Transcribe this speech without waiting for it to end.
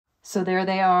So there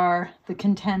they are, the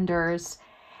contenders.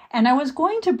 And I was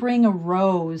going to bring a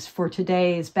rose for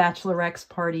today's Bachelorx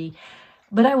party,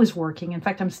 but I was working. In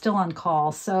fact, I'm still on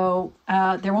call. So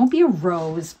there won't be a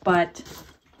rose, but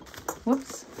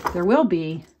whoops, there will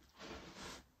be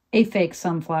a fake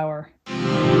sunflower.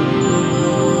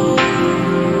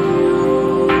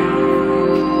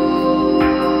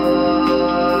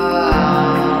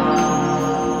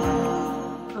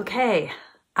 Okay,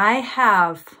 I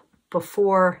have,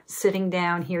 before sitting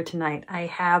down here tonight, I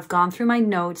have gone through my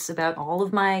notes about all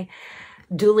of my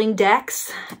dueling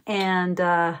decks, and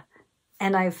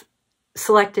I've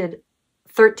selected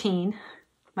 13,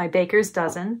 my baker's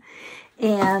dozen,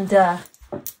 and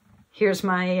here's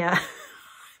my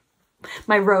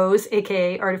my rose,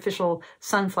 aka artificial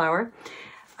sunflower,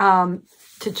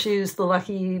 to choose the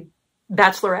lucky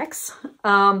Bachelorx.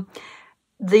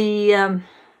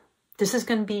 This is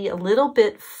going to be a little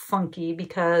bit funky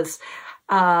because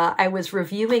I was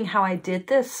reviewing how I did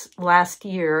this last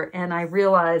year, and I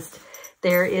realized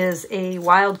there is a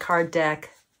wild card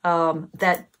deck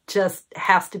that just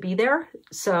has to be there.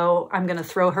 So I'm going to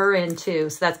throw her in too.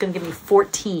 So that's going to give me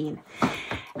 14.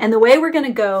 And the way we're going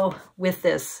to go with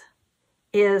this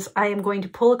is I am going to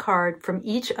pull a card from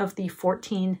each of the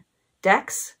 14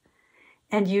 decks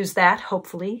and use that,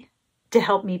 hopefully, to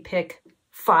help me pick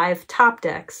 5 top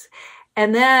decks,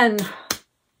 and then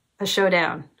a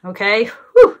showdown, okay?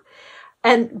 Whew.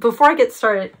 And before I get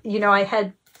started, you know, I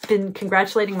had been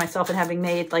congratulating myself on having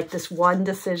made like this one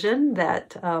decision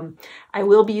that I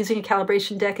will be using a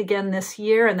calibration deck again this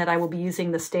year, and that I will be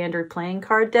using the standard playing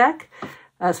card deck,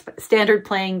 standard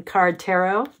playing card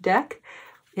tarot deck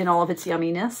in all of its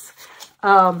yumminess.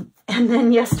 And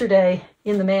then yesterday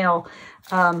in the mail,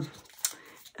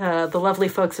 the lovely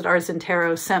folks at Arts and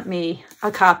Tarot sent me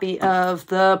a copy of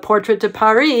the Portrait de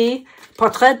Paris,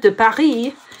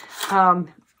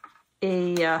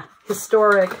 a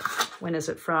historic, when is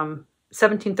it from?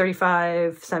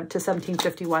 1735 to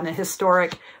 1751, a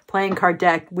historic playing card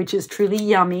deck, which is truly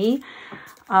yummy.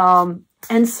 And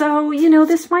so, you know,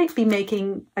 this might be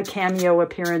making a cameo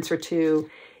appearance or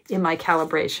two in my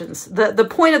calibrations. The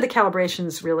point of the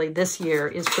calibrations really this year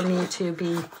is for me to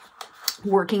be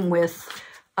working with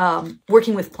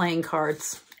playing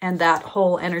cards and that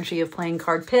whole energy of playing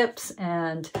card pips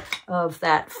and of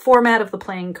that format of the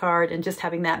playing card, and just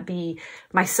having that be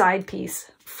my side piece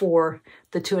for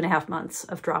the 2.5 months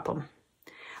of Drop 'em.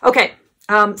 Okay,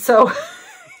 so,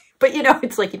 but you know,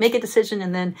 it's like you make a decision,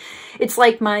 and then it's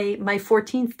like my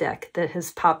 14th deck that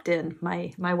has popped in,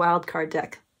 my wild card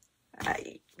deck.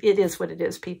 It is what it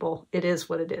is, people. It is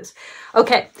what it is.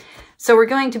 Okay, so we're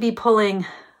going to be pulling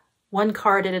one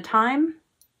card at a time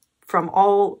from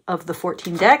all of the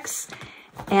 14 decks.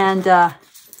 And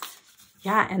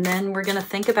yeah, and then we're going to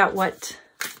think about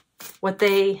what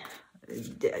they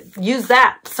use,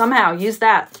 that somehow use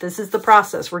that. This is the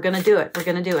process. We're going to do it. We're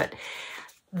going to do it.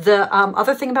 The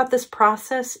other thing about this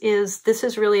process is this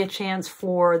is really a chance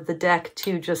for the deck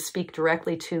to just speak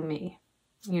directly to me.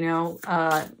 You know,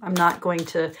 I'm not going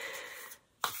to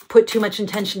put too much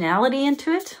intentionality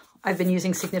into it. I've been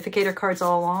using significator cards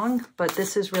all along, but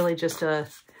this is really just a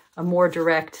more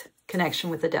direct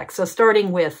connection with the deck. So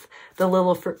starting with the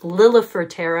Lillifer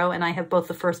Tarot, and I have both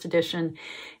the first edition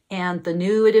and the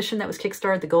new edition that was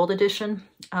Kickstarted, the gold edition.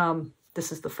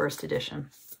 This is the first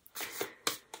edition.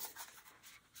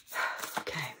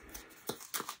 Okay.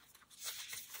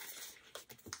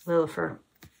 Lillifer.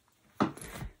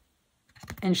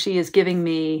 And she is giving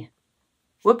me,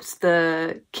 whoops,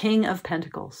 the King of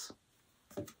Pentacles.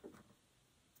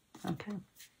 Okay.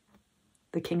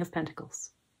 The King of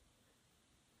Pentacles.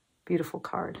 Beautiful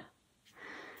card.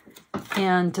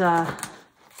 And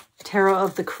Tarot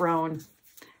of the Crone.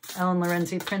 Ellen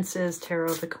Lorenzi Prince's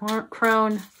Tarot of the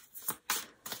Crone.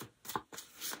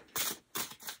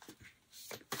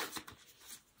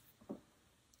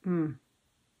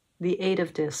 The Eight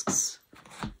of Discs.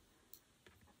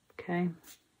 Okay.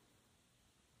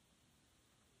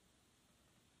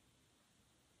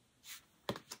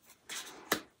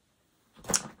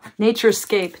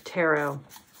 Naturescape Tarot.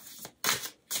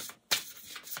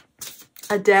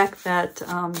 A deck that,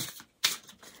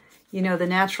 you know, the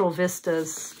natural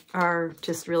vistas are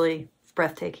just really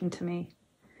breathtaking to me.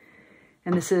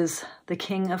 And this is the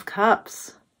King of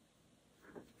Cups.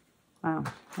 Wow,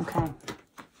 okay.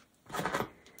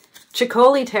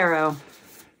 Chicoli Tarot.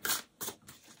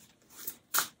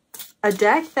 A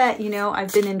deck that, you know,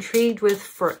 I've been intrigued with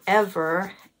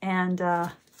forever. And,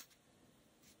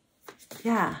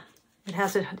 yeah, it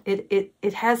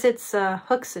has its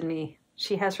hooks in me.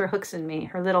 She has her hooks in me,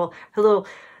 her little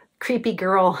creepy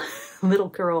girl, little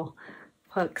girl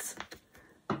hooks.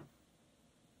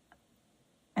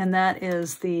 And that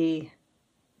is the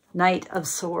Knight of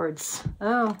Swords.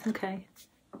 Oh, okay.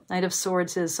 Knight of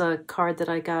Swords is a card that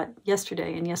I got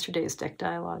yesterday in yesterday's deck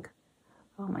dialogue.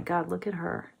 Oh my God, look at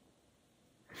her.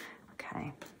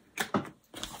 Okay.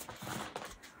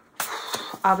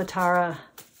 Avatara.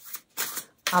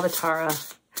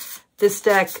 This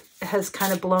deck has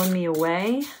kind of blown me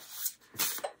away.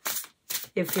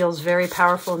 It feels very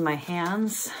powerful in my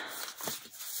hands.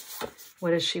 What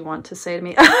does she want to say to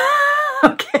me?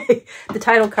 Okay, the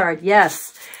title card,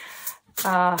 yes.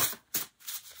 Let's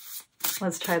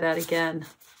try that again.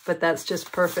 But that's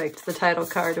just perfect. The title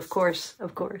card, of course,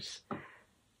 of course.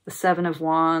 The Seven of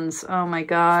Wands. Oh my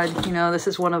God. You know, this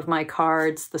is one of my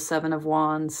cards, the Seven of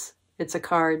Wands. It's a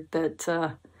card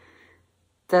that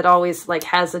that always like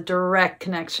has a direct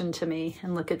connection to me.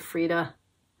 And look at Frida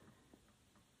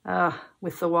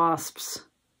with the wasps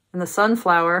and the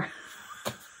sunflower.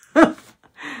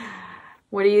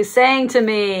 What are you saying to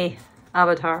me,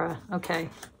 Avatara? Okay.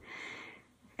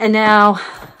 And now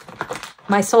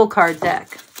my soul card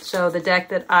deck. So the deck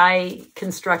that I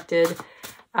constructed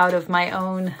out of my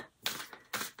own,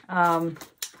 out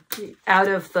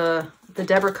of the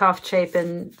Deborah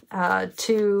Chapin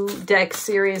 2-deck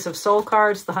series of soul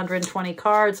cards, the 120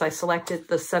 cards. I selected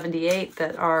the 78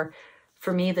 that are,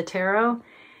 for me, the tarot.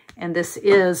 And this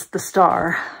is the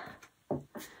Star.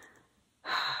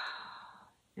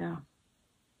 Yeah.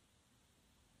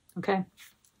 Okay.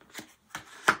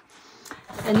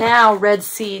 And now Red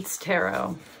Seeds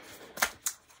Tarot.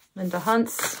 Linda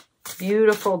Hunt's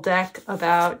beautiful deck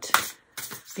about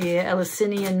the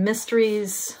Eleusinian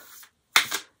mysteries.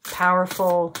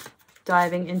 Powerful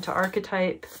diving into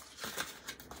archetype.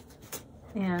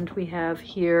 And we have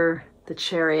here the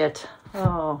Chariot.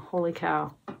 Oh, holy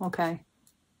cow. Okay.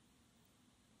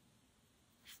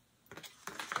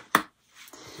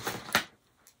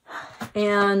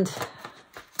 And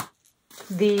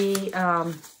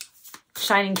the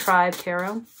Shining Tribe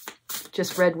Tarot.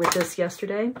 Just read with this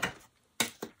yesterday.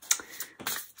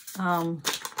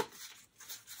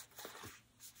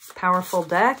 Powerful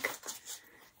deck.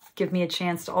 Give me a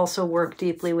chance to also work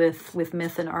deeply with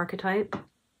myth and archetype.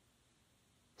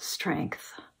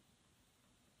 Strength.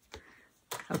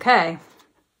 Okay.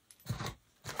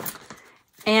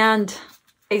 And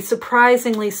a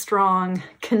surprisingly strong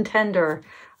contender.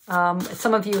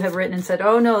 Some of you have written and said,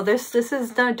 oh no, this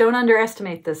is, don't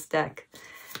underestimate this deck.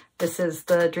 This is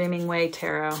the Dreaming Way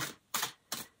Tarot.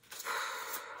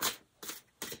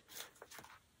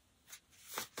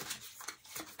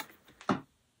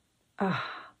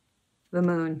 The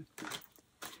Moon.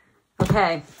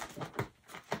 Okay.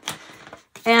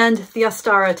 And the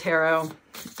Ostara Tarot.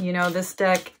 You know, this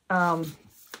deck, I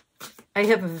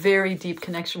have a very deep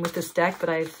connection with this deck, but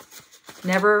I've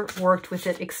never worked with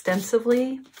it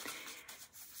extensively.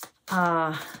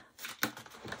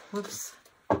 Whoops.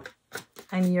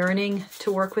 I'm yearning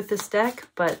to work with this deck,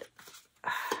 but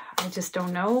I just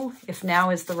don't know if now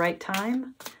is the right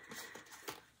time.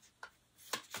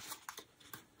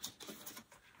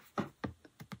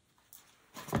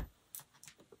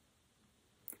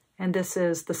 And this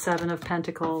is the Seven of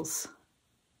Pentacles.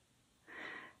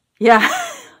 Yeah,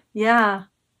 yeah.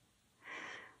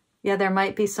 Yeah, there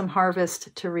might be some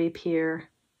harvest to reap here.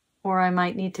 Or I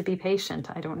might need to be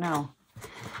patient. I don't know.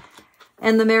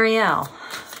 And the Marielle.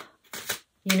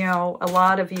 You know, a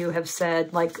lot of you have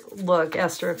said, like, look,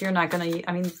 Esther, if you're not going to,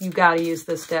 I mean, you got to use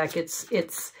this deck. It's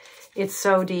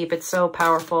so deep. It's so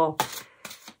powerful.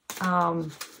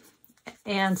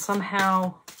 And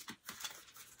somehow,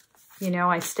 you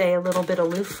know, I stay a little bit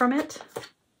aloof from it.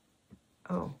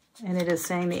 Oh, and it is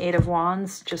saying the Eight of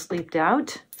Wands just leaped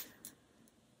out.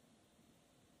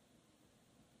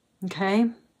 Okay.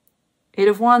 Eight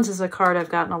of Wands is a card I've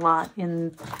gotten a lot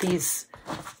in these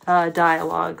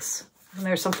dialogues. And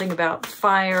there's something about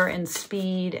fire and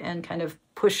speed and kind of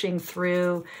pushing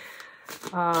through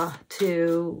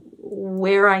to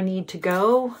where I need to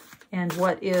go and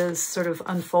what is sort of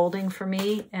unfolding for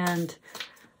me. And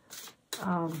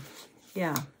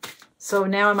yeah. So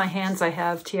now in my hands I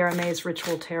have Tiara May's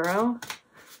Ritual Tarot.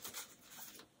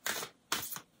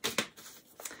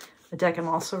 A deck I'm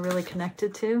also really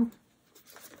connected to.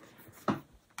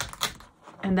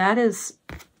 And that is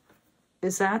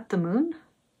that the Moon?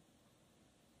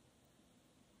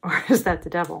 Or is that the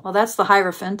Devil? Well, that's the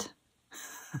Hierophant.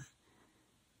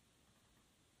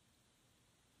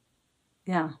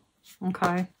 Yeah,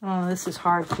 okay. Oh, this is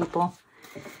hard, people.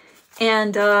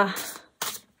 And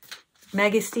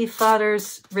Maggie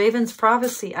Stiefvater's Raven's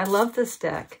Prophecy. I love this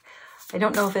deck. I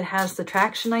don't know if it has the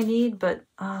traction I need, but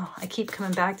oh, I keep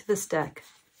coming back to this deck.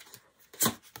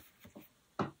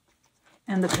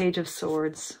 And the Page of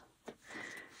Swords.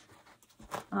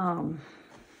 I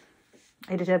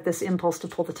did have this impulse to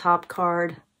pull the top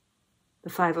card, the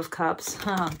Five of Cups.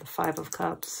 The Five of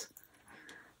Cups.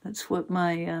 That's what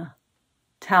my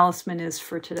talisman is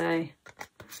for today.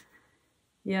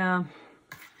 Yeah.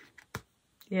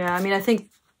 Yeah, I mean, I think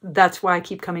that's why I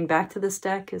keep coming back to this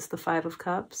deck, is the Five of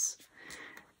Cups.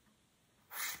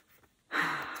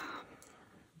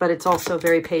 But it's also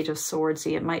very Page of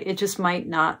Swordsy. It just might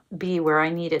not be where I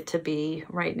need it to be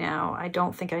right now. I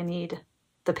don't think I need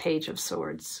the Page of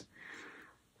Swords.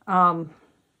 I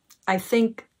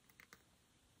think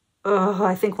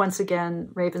once again,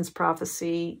 Raven's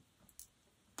Prophecy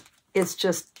is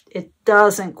just, it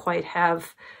doesn't quite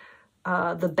have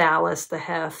the ballast, the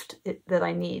heft that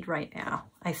I need right now,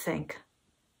 I think.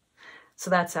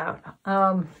 So that's out.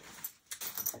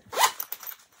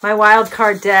 My wild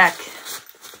card deck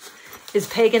is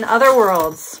Pagan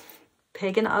Otherworlds.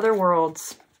 Pagan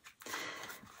Otherworlds.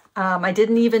 I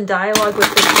didn't even dialogue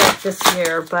with this deck this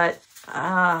year, but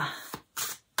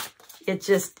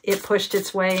it pushed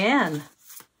its way in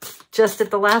just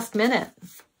at the last minute.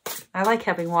 I like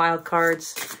having wild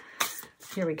cards.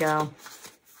 Here we go.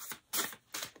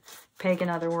 Pagan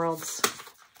Otherworlds.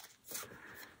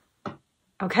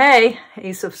 Okay,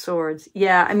 Ace of Swords.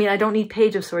 Yeah, I mean, I don't need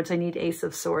Page of Swords. I need Ace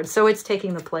of Swords. So it's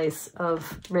taking the place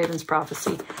of Raven's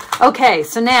Prophecy. Okay,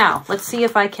 so now let's see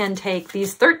if I can take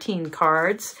these 13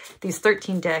 cards, these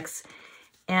 13 decks,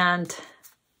 and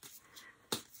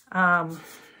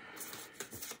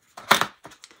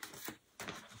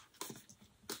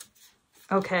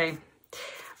okay.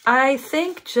 I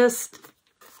think just,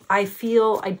 I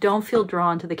don't feel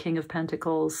drawn to the King of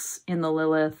Pentacles in the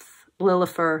Lillifer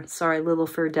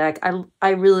deck. I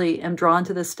really am drawn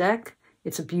to this deck.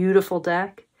 It's a beautiful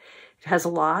deck. It has a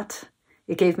lot.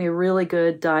 It gave me a really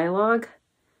good dialogue.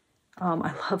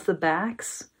 I love the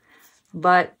backs.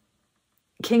 But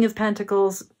King of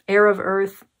Pentacles, Heir of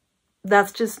Earth,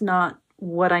 that's just not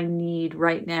what I need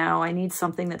right now. I need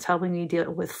something that's helping me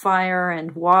deal with fire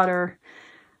and water.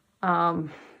 I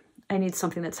need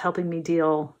something that's helping me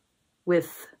deal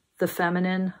with the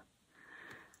feminine.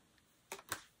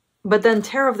 But then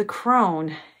Terror of the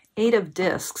Crone, Eight of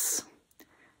Discs.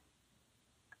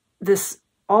 This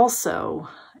also,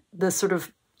 the sort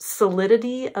of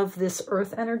solidity of this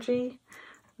earth energy.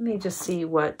 Let me just see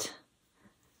what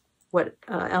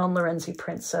Ellen Lorenzi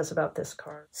Prince says about this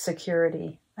card.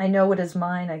 Security. I know what is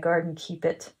mine. I guard and keep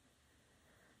it.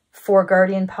 4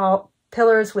 guardian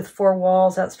pillars with 4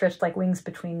 walls outstretched like wings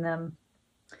between them.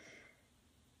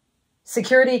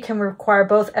 Security can require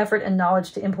both effort and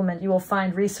knowledge to implement. You will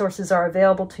find resources are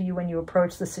available to you when you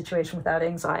approach the situation without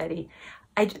anxiety.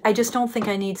 I just don't think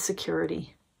I need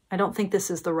security. I don't think this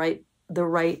is the right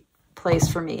place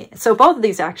for me. So both of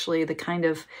these actually, the kind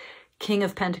of King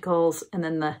of Pentacles and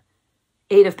then the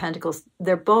Eight of Pentacles,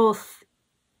 they're both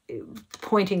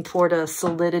pointing toward a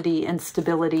solidity and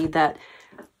stability that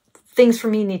things for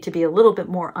me need to be a little bit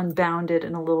more unbounded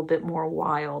and a little bit more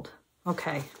wild.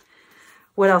 Okay.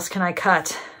 What else can I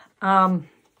cut? I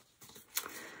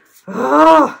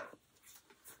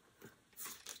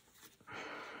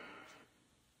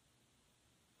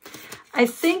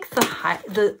think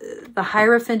the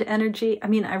Hierophant energy, I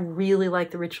mean, I really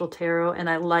like the Ritual Tarot, and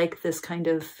I like this kind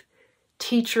of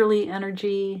teacherly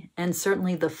energy, and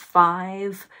certainly the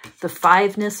fiveness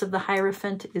of the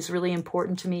Hierophant is really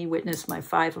important to me. Witness my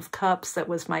 5 of Cups. That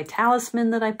was my talisman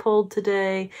that I pulled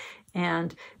today.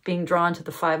 And being drawn to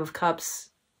the 5 of Cups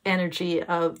energy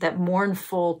of that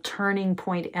mournful turning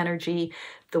point energy,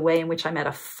 the way in which I'm at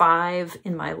a 5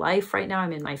 in my life right now.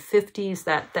 I'm in my 50s,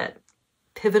 that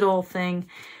pivotal thing.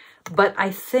 But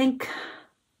I think,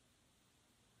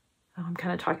 I'm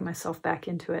kind of talking myself back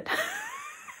into it.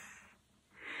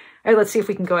 All right, let's see if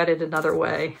we can go at it another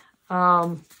way.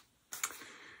 I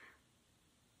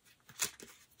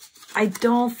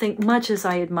don't think, much as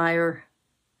I admire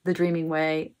the Dreaming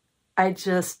Way, I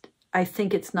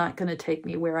think it's not going to take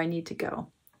me where I need to go.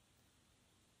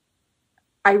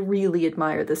 I really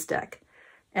admire this deck,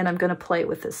 and I'm going to play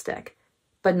with this deck,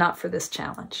 but not for this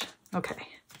challenge. Okay.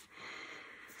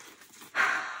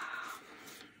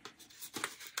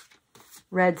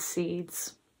 Red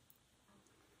Seeds.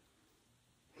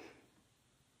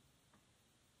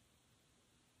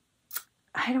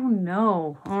 I don't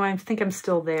know. Oh, I think I'm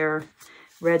still there.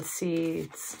 Red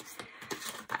Seeds.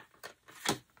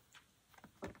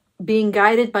 Being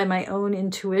guided by my own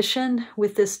intuition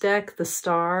with this deck, the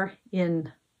star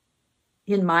in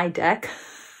my deck.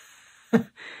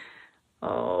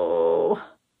 Oh,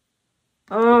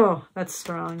 that's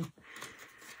strong.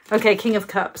 Okay, King of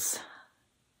Cups.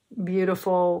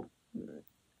 Beautiful.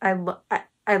 I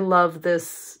love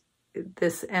this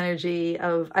this energy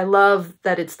of, I love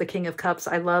that it's the King of Cups.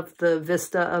 I love the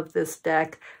vista of this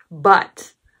deck,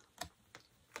 but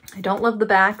I don't love the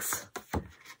backs.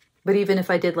 But even if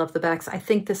I did love the backs, I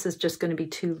think this is just going to be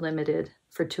too limited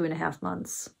for 2.5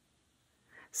 months.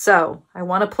 So I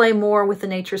want to play more with the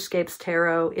Naturescapes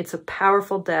Tarot. It's a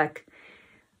powerful deck.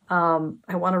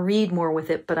 I want to read more with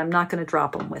it, but I'm not going to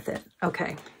drop them with it.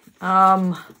 Okay.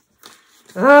 I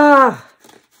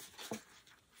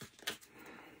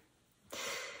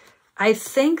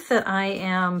think that I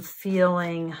am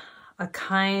feeling a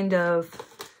kind of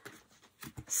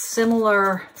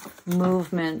similar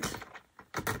movement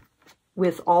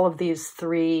with all of these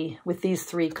three, with these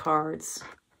three cards.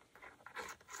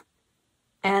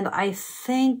 And I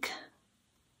think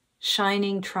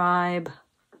Shining Tribe,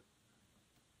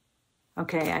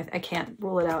 okay, I can't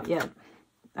rule it out yet.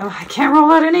 Oh, I can't rule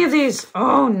out any of these.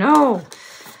 Oh, no.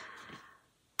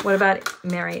 What about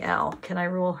Mary L? Can I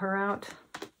rule her out?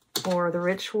 Or the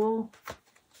Ritual?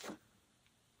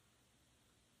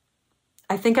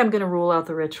 I think I'm going to rule out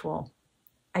the Ritual.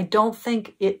 I don't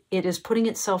think it is putting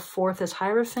itself forth as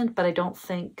Hierophant, but I don't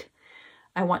think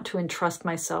I want to entrust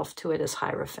myself to it as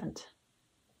Hierophant.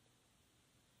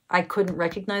 I couldn't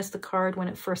recognize the card when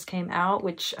it first came out,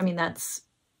 which, I mean, that's,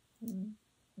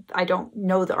 I don't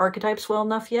know the archetypes well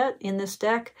enough yet in this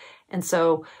deck. And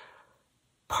so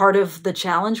part of the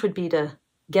challenge would be to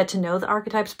get to know the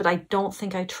archetypes, but I don't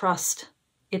think I trust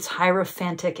its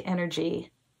Hierophantic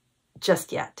energy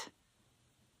just yet.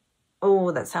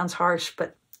 Oh, that sounds harsh,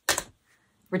 but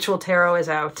Ritual Tarot is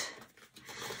out.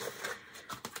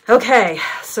 Okay,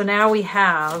 so now we've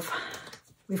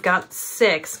got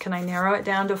 6. Can I narrow it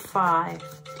down to 5?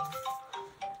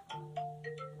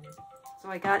 So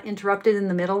I got interrupted in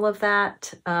the middle of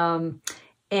that. I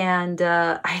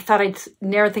thought I'd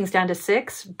narrow things down to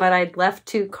 6, but I'd left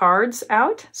 2 cards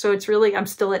out. So it's really, I'm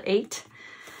still at 8.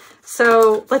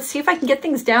 So let's see if I can get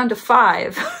things down to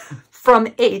 5 from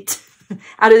 8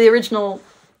 out of the original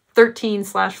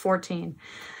 13/14.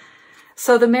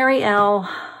 So the Mary L,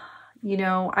 you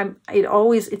know,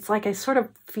 it's like I sort of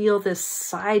feel this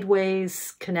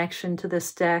sideways connection to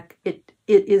this deck. It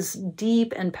is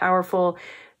deep and powerful.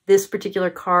 This particular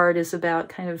card is about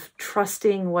kind of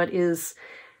trusting what is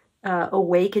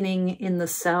awakening in the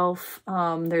self.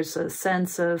 There's a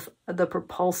sense of the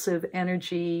propulsive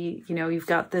energy. You know, you've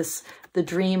got the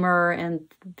dreamer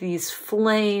and these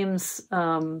flames,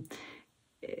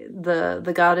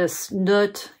 the goddess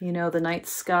Nut, you know, the night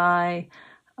sky.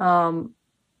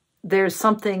 There's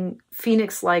something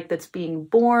phoenix-like that's being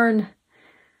born.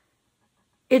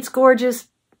 It's gorgeous.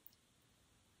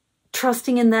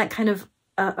 Trusting in that kind of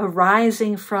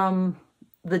arising from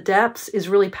the depths is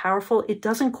really powerful. It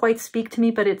doesn't quite speak to me,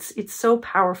 but it's so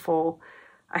powerful.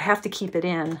 I have to keep it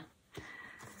in.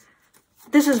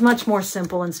 This is much more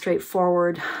simple and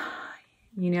straightforward.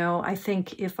 You know, I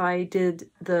think if I did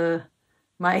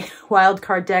my wild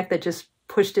card deck that just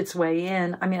pushed its way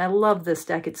in, I mean, I love this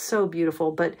deck. It's so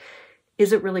beautiful, but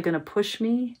is it really going to push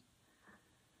me?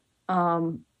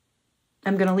 I'm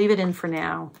going to leave it in for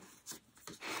now.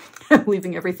 I'm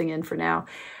leaving everything in for now.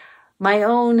 My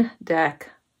own deck,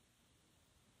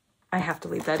 I have to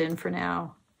leave that in for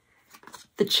now.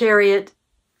 The Chariot,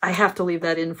 I have to leave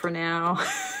that in for now.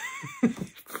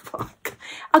 Fuck.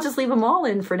 I'll just leave them all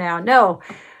in for now. No,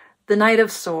 the Knight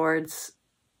of Swords,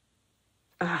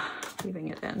 leaving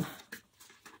it in.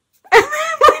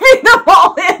 Leaving them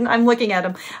all in. I'm looking at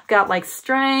them. I've got like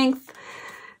Strength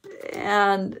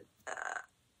and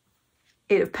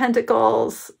 8 of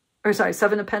Pentacles, or sorry,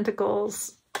 7 of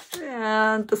Pentacles,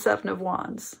 and the 7 of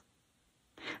Wands.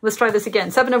 Let's try this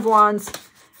again. 7 of Wands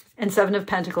and 7 of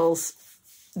Pentacles.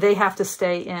 They have to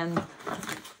stay in.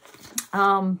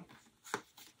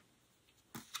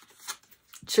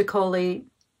 Chicoli,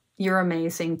 you're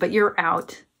amazing, but you're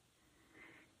out.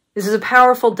 This is a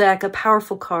powerful deck, a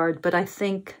powerful card, but I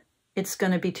think it's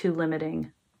going to be too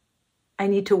limiting. I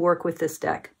need to work with this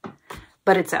deck,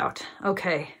 but it's out.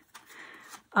 Okay.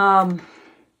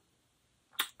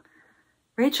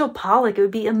 Rachel Pollack, it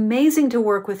would be amazing to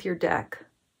work with your deck.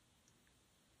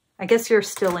 I guess you're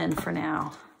still in for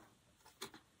now.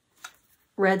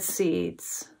 Red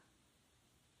Seeds.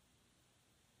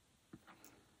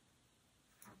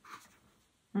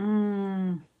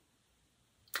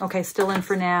 Okay, still in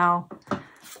for now.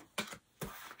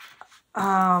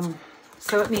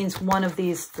 So it means one of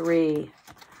these 3.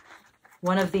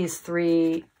 One of these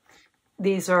 3.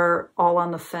 These are all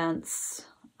on the fence.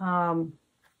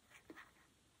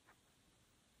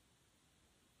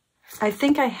 I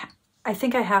think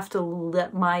I have to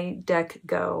let my deck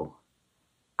go.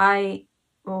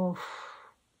 Oh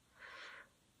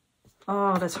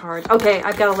Oh, that's hard. Okay,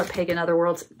 I've got to let Pagan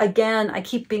Otherworlds. Again, I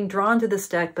keep being drawn to this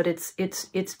deck, but it's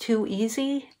too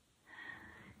easy.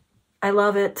 I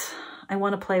love it. I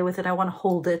want to play with it. I want to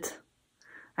hold it.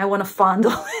 I want to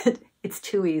fondle it. It's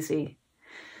too easy.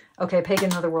 Okay, Pagan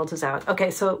Otherworlds is out. Okay,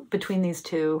 so between these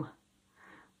two,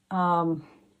 I'm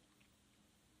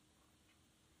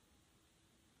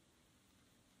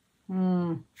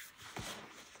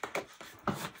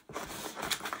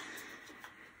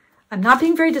not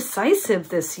being very decisive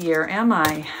this year, am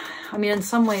I? I mean, in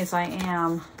some ways I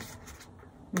am,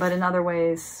 but in other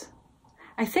ways,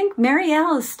 I think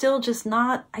Marielle is still just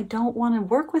not, I don't want to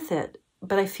work with it,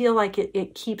 but I feel like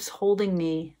it keeps holding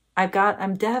me.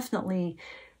 I'm definitely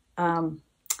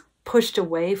pushed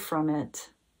away from it.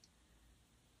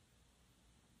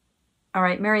 All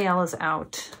right, Marielle is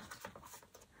out.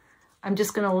 I'm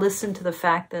just going to listen to the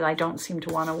fact that I don't seem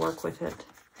to want to work with it.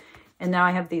 And now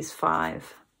I have these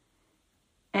 5.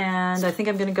 And I think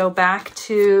I'm going to go back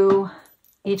to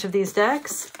each of these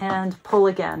decks and pull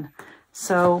again.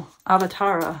 So,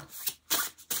 Avatara.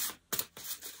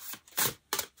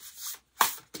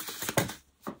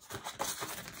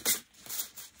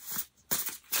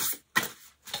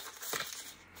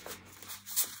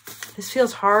 This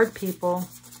feels hard, people.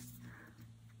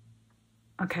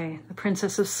 Okay, the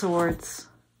Princess of Swords.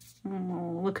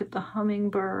 Oh, look at the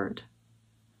hummingbird.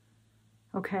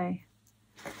 Okay.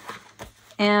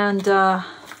 And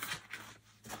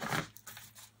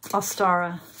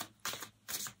Ostara,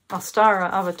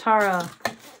 Avatara.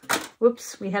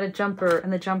 Whoops, we had a jumper,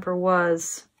 and the jumper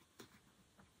was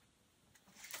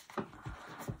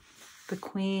the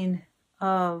Queen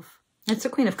of... It's the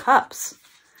Queen of Cups.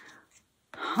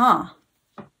 Huh.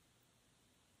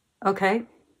 Okay.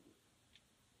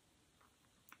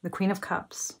 The Queen of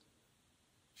Cups.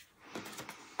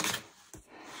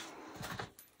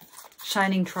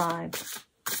 Shining Tribe.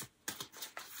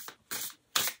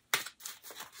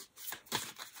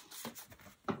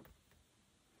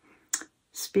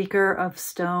 Speaker of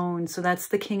Stones. So that's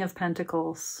the King of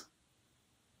Pentacles.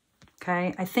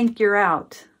 Okay, I think you're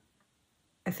out.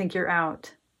 I think you're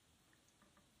out.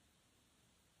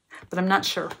 But I'm not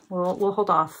sure. We'll hold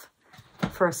off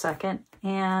for a second.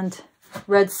 And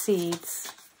Red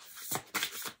Seeds.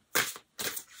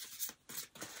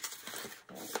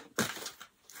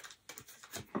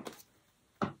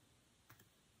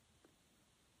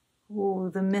 Ooh,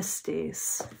 the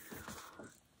Misties.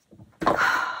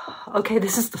 Okay,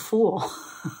 this is the Fool.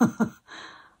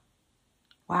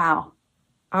 Wow.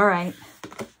 All right.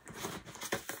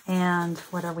 And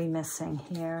what are we missing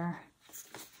here?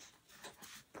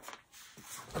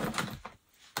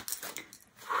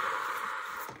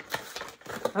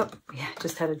 Oh, yeah,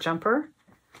 just had a jumper.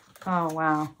 Oh,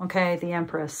 wow. Okay, the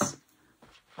Empress.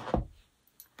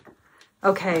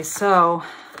 Okay, so,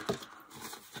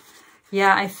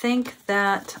 yeah, I think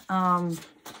that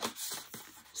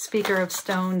Speaker of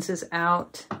Stones is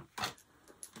out.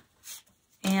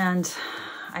 And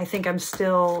I think we're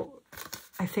still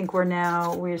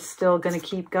going to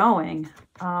keep going.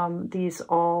 These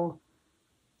all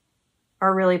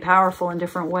are really powerful in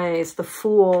different ways. The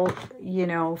Fool, you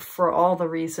know, for all the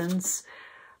reasons.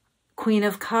 Queen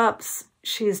of Cups,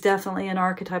 she is definitely an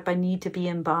archetype I need to be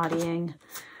embodying.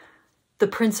 The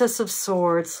Princess of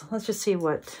Swords. Let's just see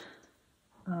what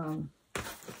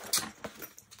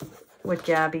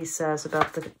Gabby says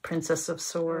about the Princess of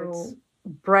Swords.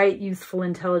 Bright, youthful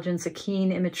intelligence, a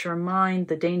keen, immature mind,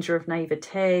 the danger of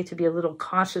naivete, to be a little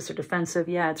cautious or defensive.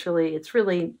 Yeah, it's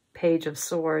really Page of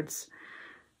Swords.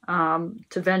 To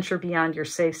venture beyond your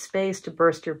safe space, to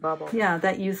burst your bubble. Yeah,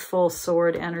 that youthful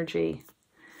sword energy,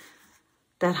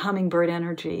 that hummingbird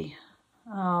energy.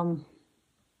 Oh,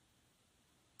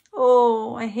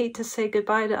 I hate to say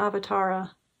goodbye to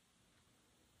Avatara,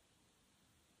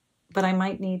 but I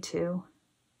might need to.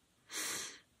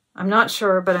 I'm not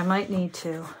sure, but I might need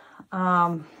to.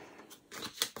 Or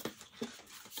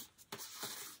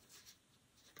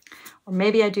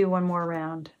maybe I do one more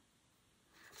round.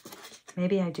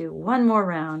 Maybe I do one more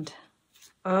round.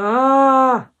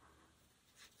 I'm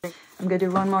going to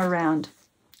do one more round.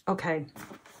 Okay.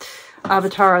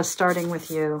 Avatara, starting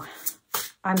with you.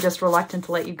 I'm just reluctant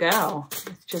to let you go.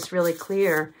 It's just really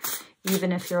clear.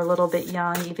 Even if you're a little bit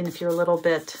young, even if you're a little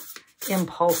bit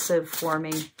impulsive for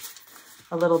me,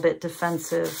 a little bit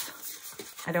defensive,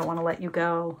 I don't want to let you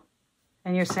go.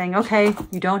 And you're saying, okay,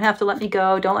 you don't have to let me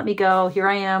go. Don't let me go. Here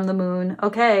I am, the moon.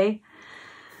 Okay.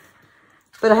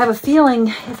 But I have a feeling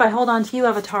if I hold on to you,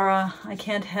 Avatara, I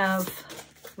can't have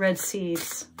Red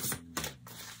Seeds.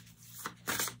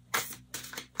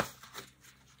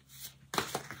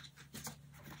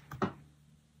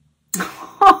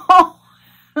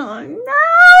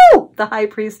 No! The High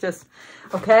Priestess.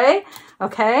 Okay.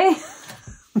 Okay.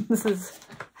 This is...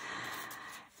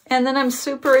 And then I'm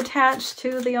super attached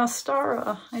to the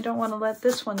Ostara. I don't want to let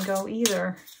this one go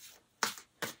either.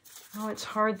 Oh, it's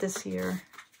hard this year.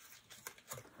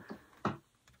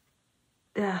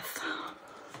 Death.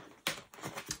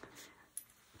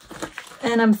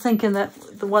 And I'm thinking that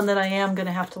the one that I am going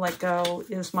to have to let go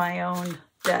is my own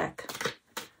deck.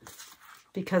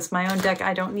 Because my own deck,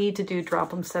 I don't need to do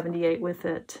drop 'em 78 with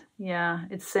it. Yeah,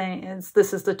 it's saying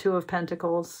this is the Two of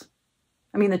Pentacles.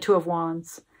 I mean, the Two of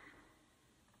Wands.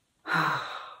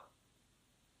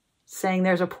 Saying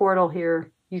there's a portal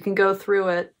here. You can go through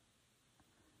it.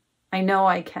 I know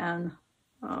I can.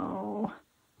 Oh.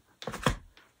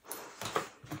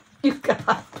 You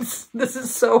guys, this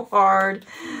is so hard.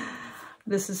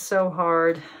 This is so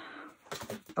hard.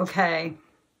 Okay.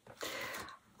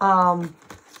 I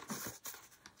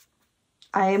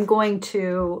am going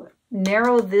to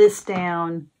narrow this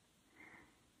down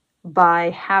by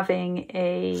having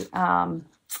a,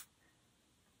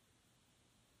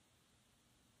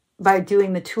 by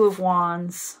doing the Two of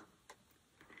Wands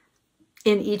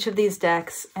in each of these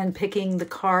decks and picking the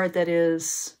card that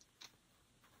is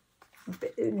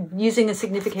using a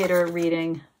significator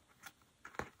reading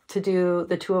to do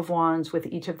the Two of Wands with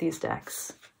each of these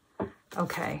decks.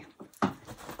 Okay.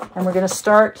 And we're going to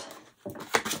start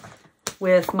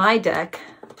with my deck.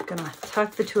 I'm going to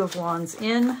tuck the Two of Wands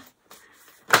in.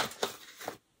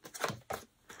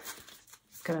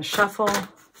 Going to shuffle.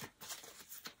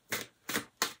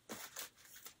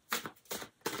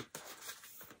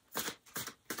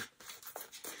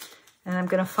 And I'm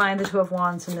going to find the Two of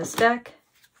Wands in this deck.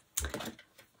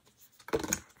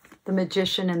 The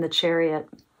Magician and the Chariot.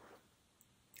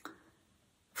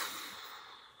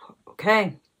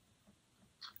 Okay.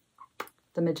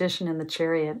 The Magician and the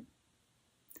Chariot.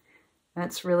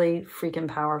 That's really freaking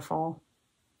powerful.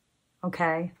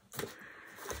 Okay.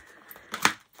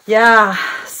 Yeah,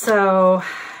 so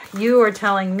you are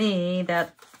telling me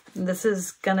that this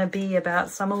is going to be about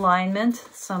some alignment,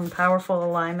 some powerful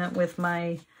alignment with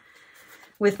my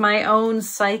own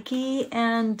psyche,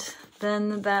 and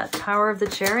then that power of the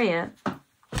Chariot.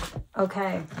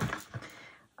 Okay.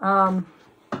 We're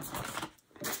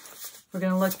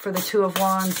going to look for the Two of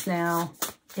Wands now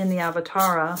in the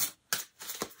Avatara.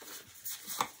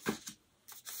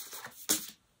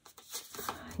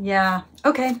 Yeah,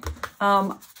 okay.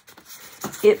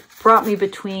 It brought me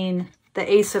between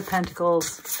the Ace of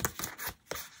Pentacles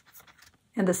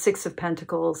and the Six of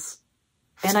Pentacles.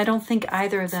 And I don't think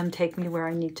either of them take me where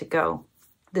I need to go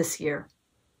this year.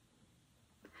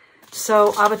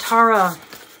 So, Avatara,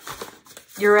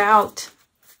 you're out.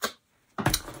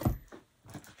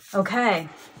 Okay.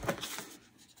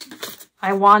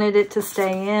 I wanted it to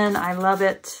stay in. I love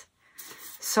it.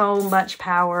 So much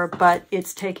power, but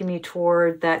it's taking me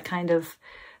toward that kind of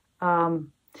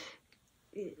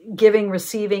giving,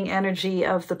 receiving energy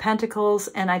of the Pentacles,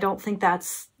 and I don't think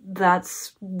that's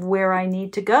where I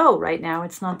need to go right now.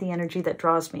 It's not the energy that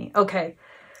draws me. Okay,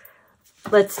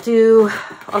 let's do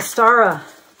Ostara.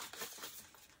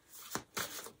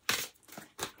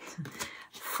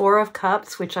 Four of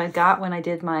Cups, which I got when I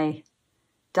did my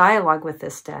dialogue with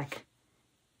this deck,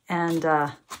 and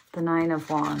the Nine of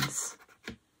Wands.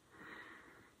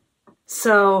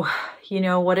 So, you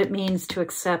know what it means to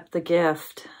accept the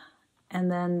gift. And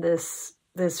then this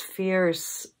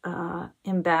fierce,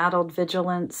 embattled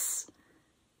vigilance.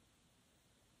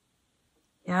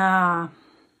 Yeah.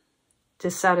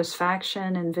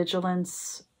 Dissatisfaction and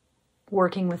vigilance.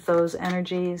 Working with those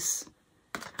energies.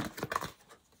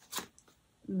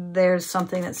 There's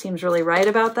something that seems really right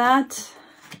about that.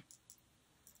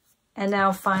 And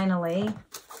now finally,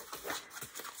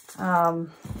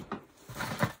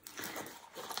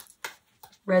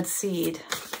 Red Seed.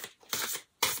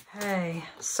 Okay,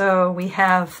 so we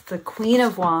have the Queen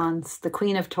of Wands, the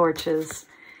Queen of Torches,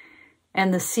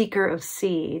 and the Seeker of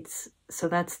Seeds. So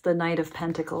that's the Knight of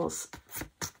Pentacles,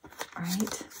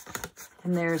 right?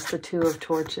 And there's the Two of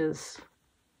Torches.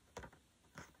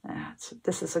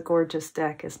 This is a gorgeous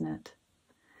deck, isn't it?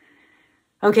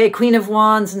 Okay, Queen of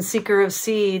Wands and Seeker of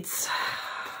Seeds.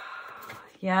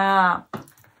 Yeah.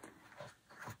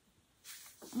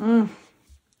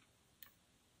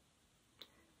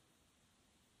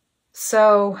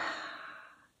 So,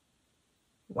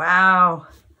 wow.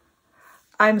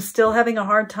 I'm still having a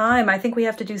hard time. I think we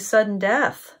have to do sudden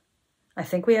death.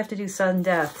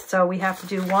 So we have to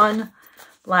do one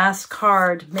last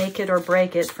card, make it or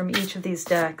break it, from each of these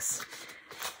decks.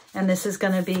 And this is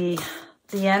going to be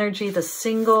the energy, the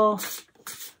single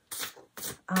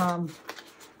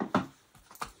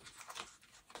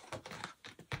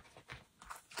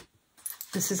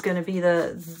This is going to be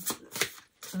the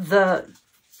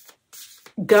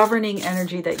governing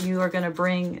energy that you are going to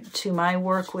bring to my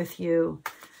work with you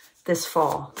this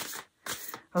fall.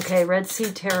 Okay, Red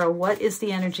Seed Tarot, what is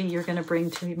the energy you're going to bring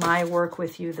to my work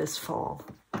with you this fall?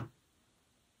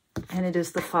 And it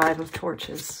is the Five of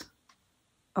Torches.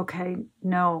 Okay,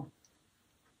 no.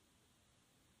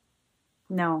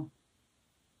 No.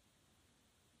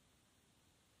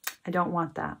 I don't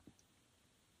want that.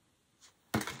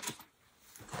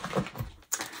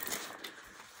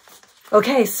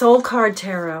 Okay, Soul Card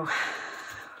Tarot.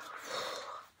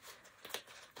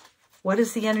 What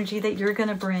is the energy that you're going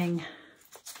to bring?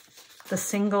 The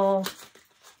single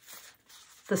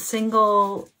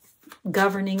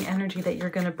governing energy that you're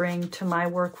going to bring to my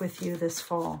work with you this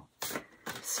fall.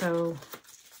 So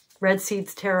Red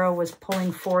Seeds Tarot was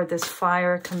pulling forward this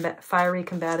fiery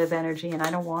combative energy, and I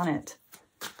don't want it.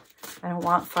 I don't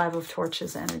want Five of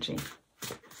Torches energy.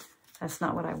 That's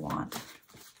not what I want.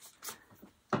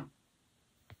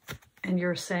 And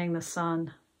you're saying the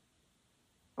Sun.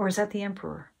 Or is that the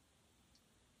Emperor?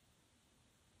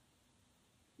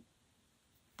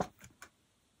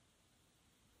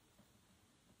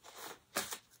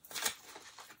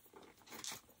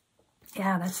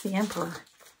 Yeah, that's the Emperor.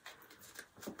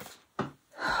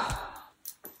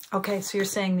 Okay, so you're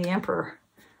saying the Emperor.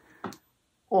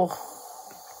 Oh,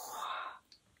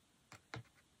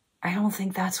 I don't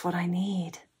think that's what I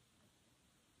need.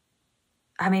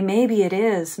 I mean, maybe it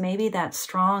is. Maybe that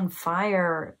strong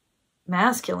fire,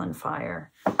 masculine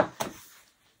fire.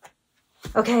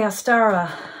 Okay,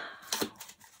 Astara.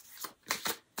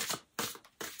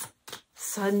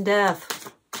 Sudden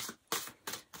death.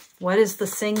 What is the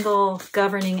single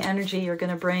governing energy you're going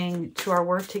to bring to our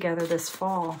work together this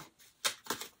fall?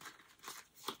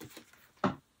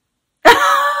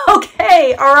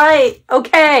 Okay, all right,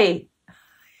 okay.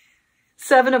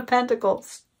 Seven of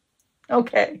Pentacles.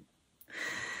 Okay.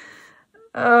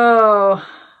 Oh,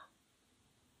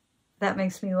 that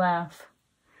makes me laugh.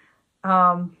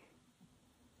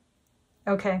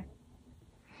 Okay.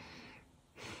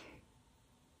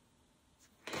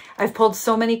 I've pulled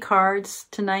so many cards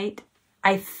tonight.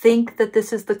 I think that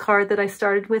this is the card that I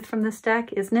started with from this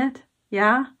deck, isn't it?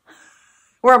 Yeah?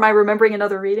 Or am I remembering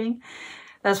another reading?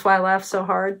 That's why I laughed so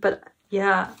hard. But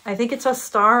yeah, I think it's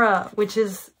Astara, which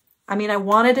is, I mean, I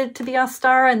wanted it to be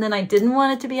Astara, and then I didn't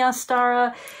want it to be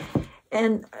Astara.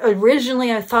 And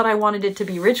originally I thought I wanted it to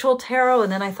be Ritual Tarot,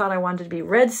 and then I thought I wanted it to be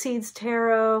Red Seeds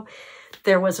Tarot.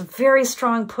 There was a very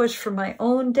strong push from my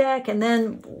own deck, and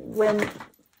then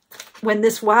when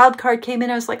this wild card came in,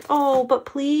 I was like, oh, but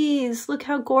please, look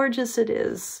how gorgeous it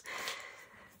is.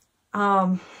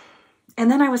 And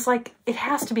then I was like, it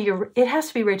has to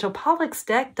be Rachel Pollack's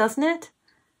deck, doesn't it?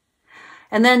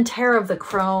 And then Terror of the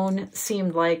Crone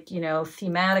seemed like, you know,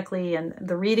 thematically, and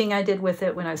the reading I did with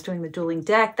it when I was doing the dueling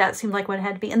deck, that seemed like what it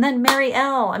had to be. And then Mary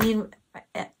L. I mean,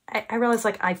 I realized,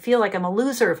 like, I feel like I'm a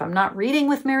loser if I'm not reading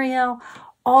with Mary L.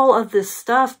 All of this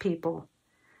stuff, people.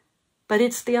 But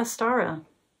it's the Astara.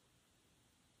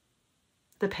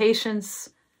 The patience,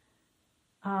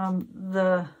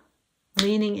 the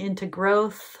leaning into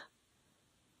growth.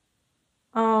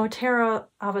 Oh, Terra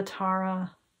Avatara.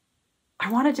 I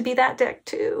want it to be that deck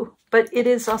too, but it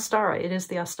is Astara. It is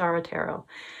the Astara Tarot.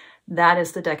 That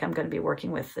is the deck I'm going to be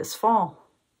working with this fall.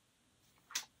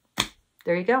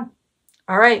 There you go.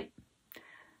 All right.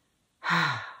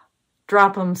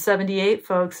 Drop 'em 78,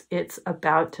 folks. It's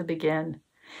about to begin.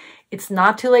 It's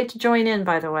not too late to join in,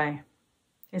 by the way.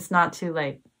 It's not too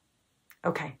late.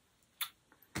 Okay.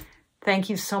 Thank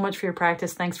you so much for your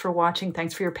practice. Thanks for watching.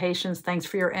 Thanks for your patience. Thanks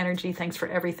for your energy. Thanks for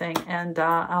everything. And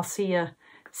I'll see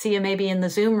you maybe in the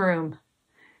Zoom room.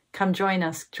 Come join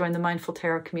us. Join the Mindful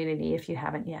Tarot community if you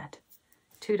haven't yet.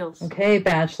 Toodles. Okay,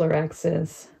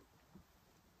 Bachelorx's.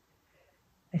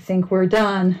 I think we're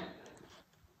done.